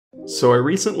So I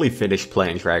recently finished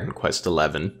playing Dragon Quest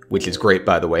XI, which is great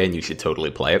by the way, and you should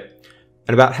totally play it.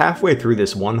 And about halfway through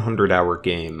this 100-hour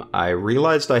game, I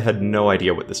realized I had no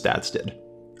idea what the stats did.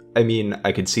 I mean,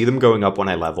 I could see them going up when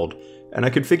I leveled, and I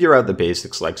could figure out the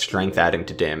basics like strength adding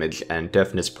to damage and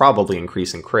deafness probably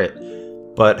increasing crit,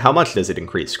 but how much does it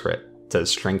increase crit? Does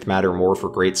strength matter more for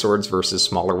greatswords versus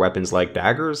smaller weapons like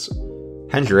daggers?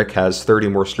 Hendrik has 30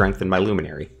 more strength than my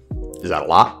Luminary. Is that a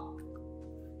lot?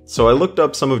 So I looked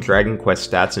up some of Dragon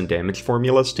Quest stats and damage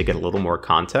formulas to get a little more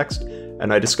context,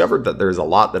 and I discovered that there's a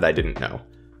lot that I didn't know.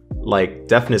 Like,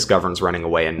 deafness governs running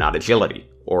away and not agility,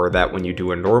 or that when you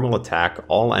do a normal attack,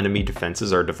 all enemy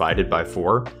defenses are divided by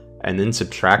 4, and then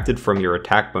subtracted from your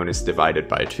attack bonus divided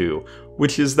by 2,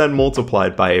 which is then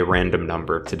multiplied by a random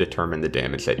number to determine the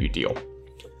damage that you deal.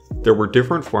 There were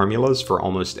different formulas for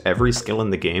almost every skill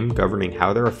in the game governing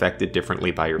how they're affected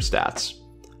differently by your stats.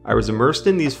 I was immersed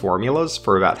in these formulas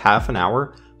for about half an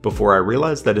hour before I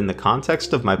realized that in the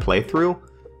context of my playthrough,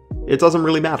 it doesn't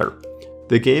really matter.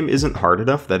 The game isn't hard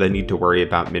enough that I need to worry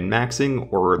about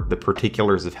min-maxing or the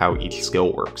particulars of how each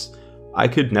skill works. I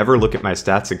could never look at my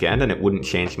stats again and it wouldn't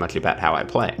change much about how I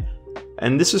play.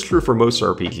 And this is true for most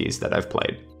RPGs that I've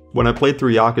played. When I played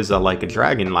through Yakuza Like a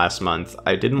Dragon last month,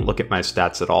 I didn't look at my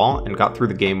stats at all and got through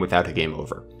the game without a game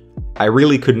over. I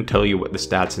really couldn't tell you what the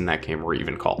stats in that game were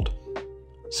even called.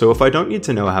 So if I don't need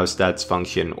to know how stats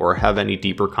function or have any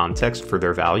deeper context for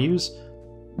their values,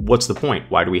 what's the point?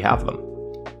 Why do we have them?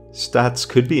 Stats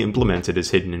could be implemented as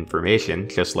hidden information,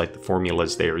 just like the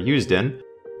formulas they are used in,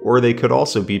 or they could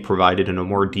also be provided in a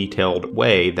more detailed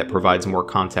way that provides more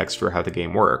context for how the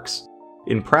game works.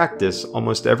 In practice,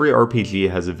 almost every RPG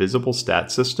has a visible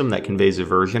stat system that conveys a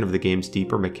version of the game's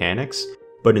deeper mechanics,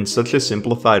 but in such a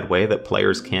simplified way that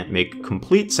players can't make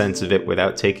complete sense of it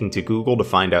without taking to Google to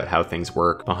find out how things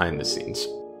work behind the scenes.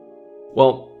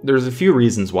 Well, there's a few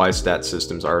reasons why stat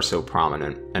systems are so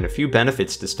prominent, and a few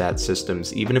benefits to stat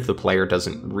systems even if the player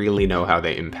doesn't really know how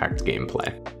they impact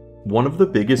gameplay. One of the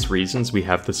biggest reasons we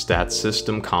have the stats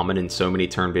system common in so many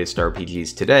turn-based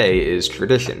RPGs today is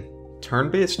tradition.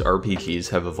 Turn-based RPGs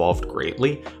have evolved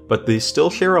greatly, but they still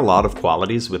share a lot of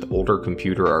qualities with older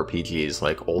computer RPGs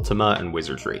like Ultima and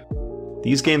Wizardry.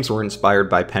 These games were inspired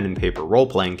by pen and paper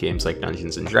role-playing games like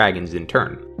Dungeons & Dragons in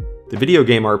turn. The video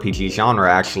game RPG genre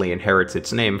actually inherits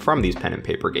its name from these pen and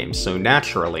paper games, so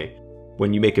naturally,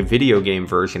 when you make a video game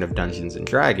version of Dungeons &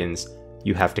 Dragons,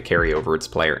 you have to carry over its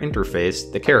player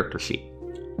interface, the character sheet.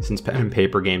 Since pen and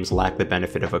paper games lack the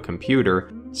benefit of a computer,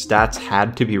 stats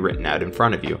had to be written out in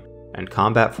front of you, and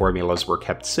combat formulas were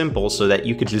kept simple so that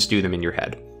you could just do them in your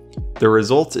head. The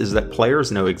result is that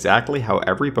players know exactly how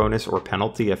every bonus or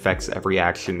penalty affects every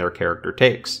action their character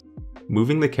takes.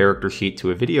 Moving the character sheet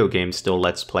to a video game still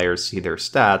lets players see their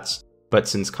stats, but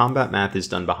since combat math is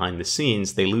done behind the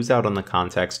scenes, they lose out on the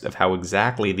context of how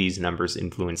exactly these numbers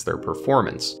influence their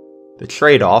performance. The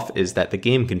trade-off is that the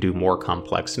game can do more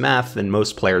complex math than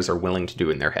most players are willing to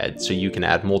do in their head, so you can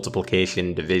add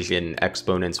multiplication, division,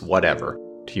 exponents, whatever,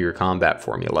 to your combat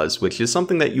formulas, which is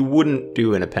something that you wouldn't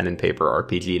do in a pen and paper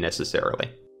RPG necessarily.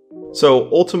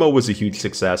 So Ultima was a huge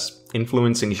success,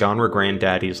 influencing genre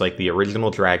granddaddies like the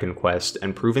original Dragon Quest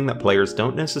and proving that players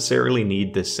don't necessarily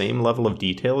need the same level of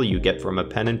detail you get from a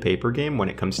pen and paper game when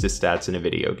it comes to stats in a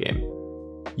video game.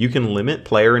 You can limit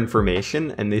player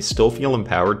information and they still feel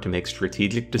empowered to make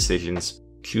strategic decisions,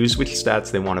 choose which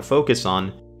stats they want to focus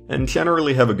on, and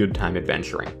generally have a good time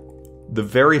adventuring. The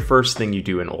very first thing you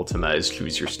do in Ultima is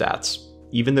choose your stats.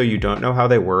 Even though you don't know how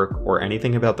they work or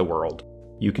anything about the world,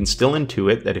 you can still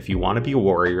intuit that if you want to be a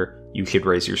warrior, you should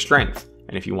raise your strength,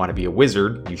 and if you want to be a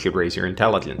wizard, you should raise your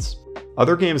intelligence.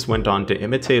 Other games went on to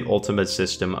imitate Ultima's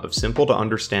system of simple to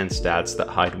understand stats that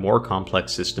hide more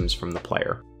complex systems from the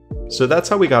player. So that's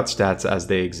how we got stats as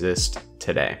they exist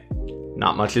today.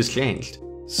 Not much has changed.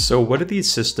 So what do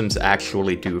these systems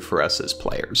actually do for us as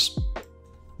players?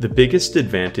 The biggest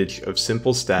advantage of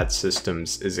simple stats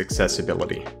systems is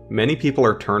accessibility. Many people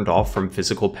are turned off from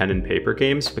physical pen and paper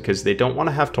games because they don't want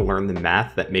to have to learn the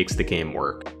math that makes the game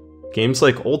work. Games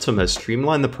like Ultima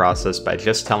streamline the process by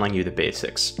just telling you the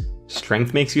basics.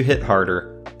 Strength makes you hit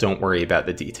harder, don't worry about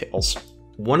the details.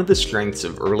 One of the strengths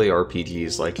of early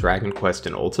RPGs like Dragon Quest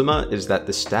and Ultima is that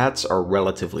the stats are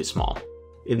relatively small.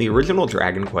 In the original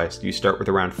Dragon Quest, you start with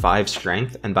around 5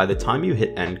 strength, and by the time you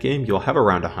hit endgame, you'll have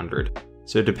around 100.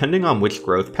 So depending on which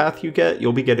growth path you get,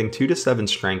 you'll be getting 2 to 7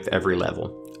 strength every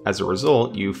level. As a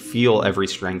result, you feel every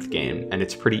strength gain, and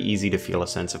it's pretty easy to feel a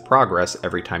sense of progress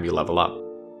every time you level up.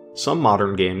 Some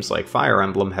modern games like Fire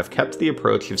Emblem have kept the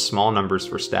approach of small numbers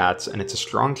for stats, and it's a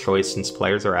strong choice since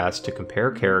players are asked to compare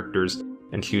characters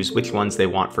and choose which ones they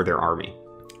want for their army.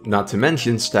 Not to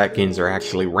mention, stat gains are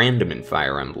actually random in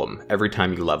Fire Emblem. Every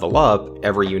time you level up,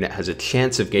 every unit has a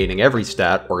chance of gaining every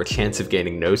stat, or a chance of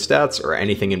gaining no stats, or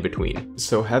anything in between.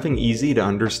 So having easy to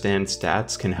understand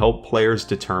stats can help players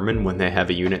determine when they have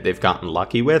a unit they've gotten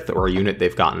lucky with, or a unit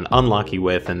they've gotten unlucky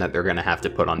with, and that they're going to have to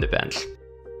put on the bench.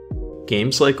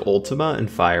 Games like Ultima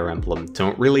and Fire Emblem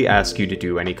don't really ask you to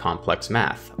do any complex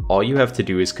math. All you have to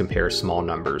do is compare small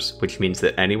numbers, which means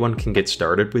that anyone can get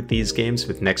started with these games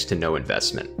with next to no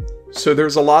investment. So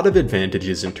there's a lot of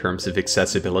advantages in terms of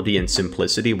accessibility and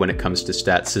simplicity when it comes to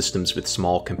stat systems with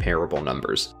small comparable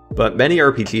numbers. But many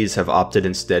RPGs have opted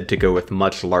instead to go with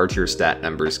much larger stat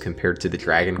numbers compared to the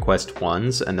Dragon Quest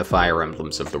Is and the Fire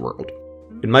Emblems of the world.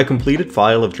 In my completed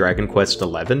file of Dragon Quest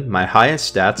XI, my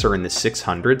highest stats are in the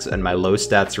 600s and my low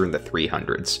stats are in the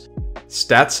 300s.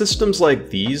 Stat systems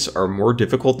like these are more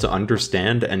difficult to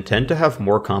understand and tend to have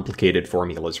more complicated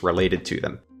formulas related to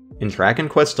them. In Dragon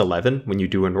Quest XI, when you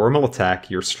do a normal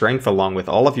attack, your strength along with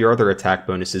all of your other attack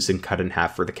bonuses is cut in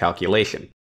half for the calculation.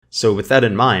 So with that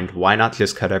in mind, why not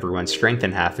just cut everyone's strength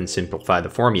in half and simplify the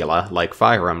formula, like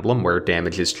Fire Emblem where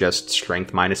damage is just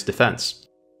strength minus defense?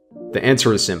 The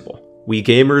answer is simple. We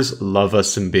gamers love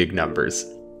us some big numbers.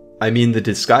 I mean, the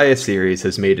Disgaea series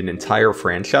has made an entire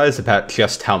franchise about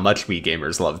just how much we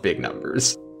gamers love big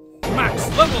numbers. Max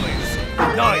level is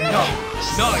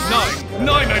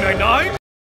 99999999.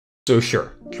 So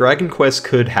sure, Dragon Quest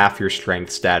could half your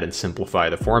strength stat and simplify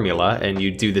the formula, and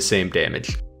you'd do the same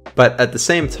damage. But at the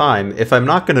same time, if I'm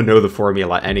not going to know the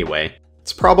formula anyway,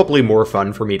 it's probably more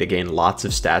fun for me to gain lots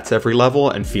of stats every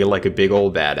level and feel like a big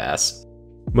ol' badass.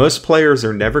 Most players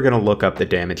are never going to look up the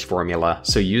damage formula,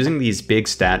 so using these big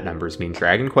stat numbers mean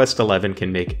Dragon Quest XI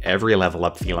can make every level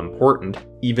up feel important,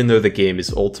 even though the game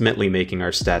is ultimately making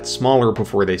our stats smaller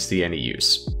before they see any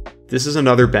use. This is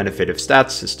another benefit of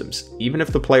stats systems. Even if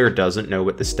the player doesn't know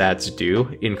what the stats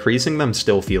do, increasing them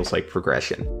still feels like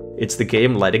progression. It's the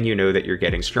game letting you know that you're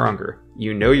getting stronger.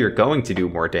 You know you're going to do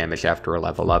more damage after a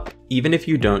level up, even if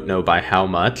you don't know by how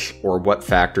much or what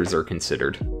factors are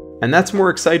considered. And that's more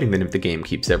exciting than if the game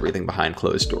keeps everything behind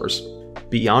closed doors.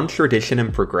 Beyond tradition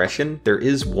and progression, there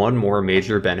is one more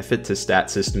major benefit to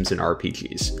stat systems in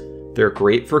RPGs. They're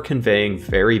great for conveying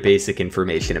very basic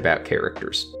information about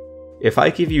characters. If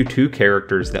I give you two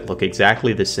characters that look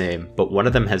exactly the same, but one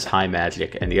of them has high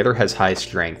magic and the other has high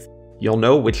strength, you'll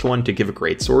know which one to give a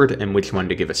greatsword and which one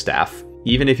to give a staff,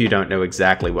 even if you don't know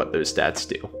exactly what those stats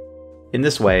do. In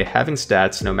this way, having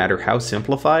stats, no matter how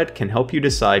simplified, can help you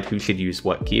decide who should use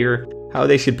what gear, how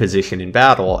they should position in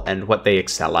battle, and what they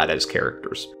excel at as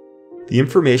characters. The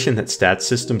information that stats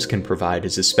systems can provide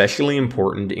is especially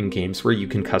important in games where you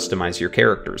can customize your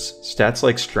characters. Stats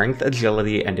like strength,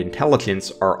 agility, and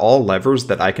intelligence are all levers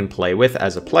that I can play with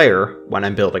as a player when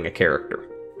I'm building a character.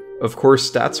 Of course,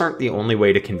 stats aren't the only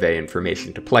way to convey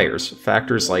information to players.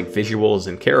 Factors like visuals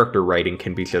and character writing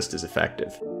can be just as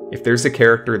effective. If there's a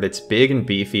character that's big and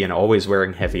beefy and always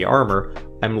wearing heavy armor,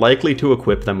 I'm likely to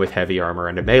equip them with heavy armor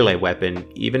and a melee weapon,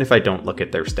 even if I don't look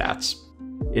at their stats.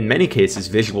 In many cases,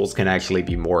 visuals can actually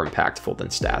be more impactful than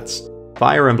stats.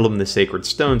 Fire Emblem the Sacred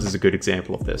Stones is a good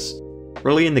example of this.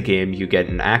 Early in the game, you get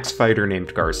an axe fighter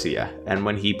named Garcia, and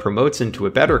when he promotes into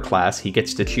a better class, he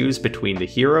gets to choose between the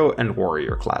hero and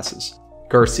warrior classes.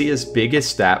 Garcia's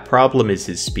biggest stat problem is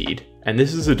his speed, and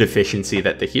this is a deficiency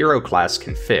that the hero class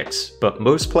can fix, but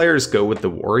most players go with the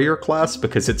warrior class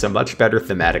because it's a much better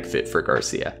thematic fit for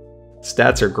Garcia.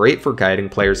 Stats are great for guiding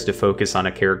players to focus on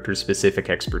a character's specific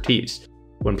expertise.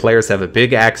 When players have a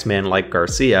big axeman like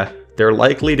Garcia, they're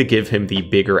likely to give him the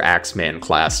bigger axeman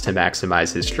class to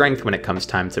maximize his strength when it comes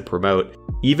time to promote,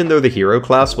 even though the hero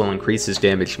class will increase his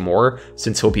damage more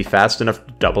since he'll be fast enough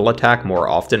to double attack more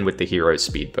often with the hero's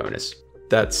speed bonus.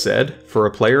 That said, for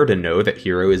a player to know that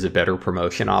hero is a better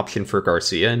promotion option for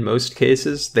Garcia in most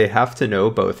cases, they have to know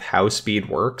both how speed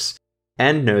works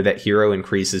and know that hero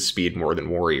increases speed more than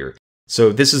warrior.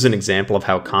 So this is an example of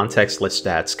how contextless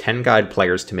stats can guide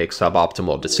players to make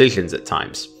suboptimal decisions at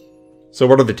times. So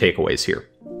what are the takeaways here?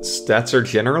 Stats are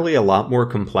generally a lot more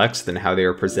complex than how they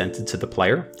are presented to the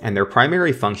player, and their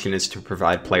primary function is to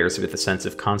provide players with a sense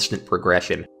of constant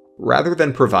progression, rather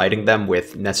than providing them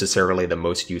with necessarily the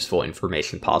most useful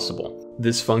information possible.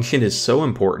 This function is so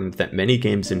important that many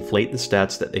games inflate the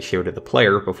stats that they show to the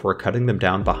player before cutting them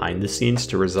down behind the scenes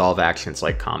to resolve actions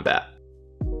like combat.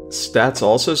 Stats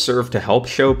also serve to help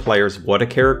show players what a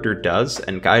character does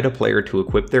and guide a player to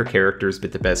equip their characters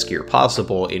with the best gear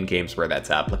possible in games where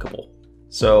that's applicable.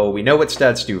 So we know what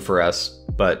stats do for us,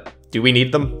 but do we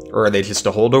need them? Or are they just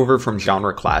a holdover from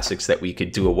genre classics that we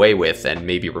could do away with and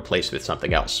maybe replace with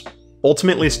something else?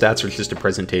 Ultimately, stats are just a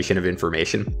presentation of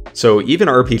information, so even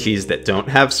RPGs that don't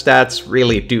have stats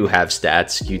really do have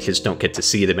stats, you just don't get to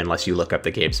see them unless you look up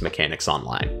the game's mechanics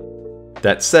online.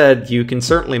 That said, you can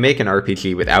certainly make an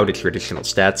RPG without a traditional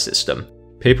stats system.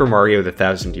 Paper Mario: The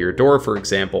Thousand Year Door, for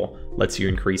example, lets you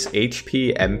increase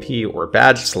HP, MP, or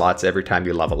badge slots every time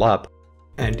you level up.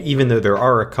 And even though there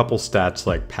are a couple stats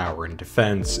like power and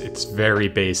defense, it's very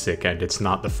basic and it's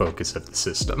not the focus of the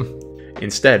system.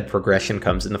 Instead, progression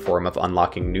comes in the form of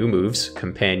unlocking new moves,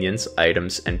 companions,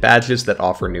 items, and badges that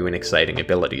offer new and exciting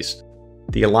abilities.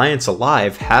 The Alliance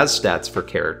Alive has stats for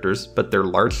characters, but they're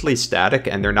largely static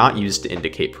and they're not used to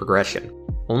indicate progression.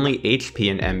 Only HP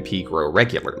and MP grow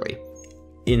regularly.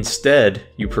 Instead,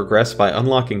 you progress by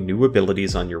unlocking new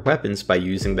abilities on your weapons by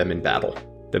using them in battle.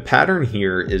 The pattern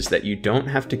here is that you don't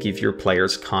have to give your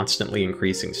players constantly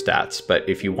increasing stats, but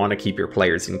if you want to keep your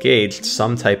players engaged,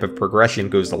 some type of progression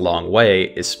goes a long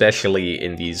way, especially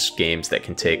in these games that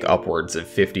can take upwards of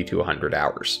 50 to 100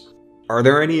 hours. Are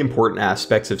there any important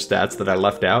aspects of stats that I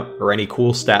left out, or any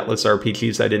cool statless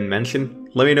RPGs I didn't mention?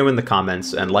 Let me know in the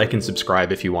comments, and like and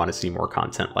subscribe if you want to see more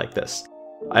content like this.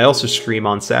 I also stream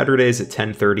on Saturdays at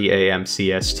 10:30 AM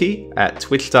CST at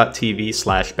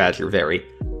twitch.tv/badgervery.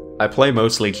 I play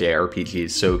mostly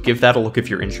JRPGs, so give that a look if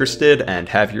you're interested, and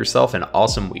have yourself an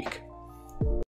awesome week.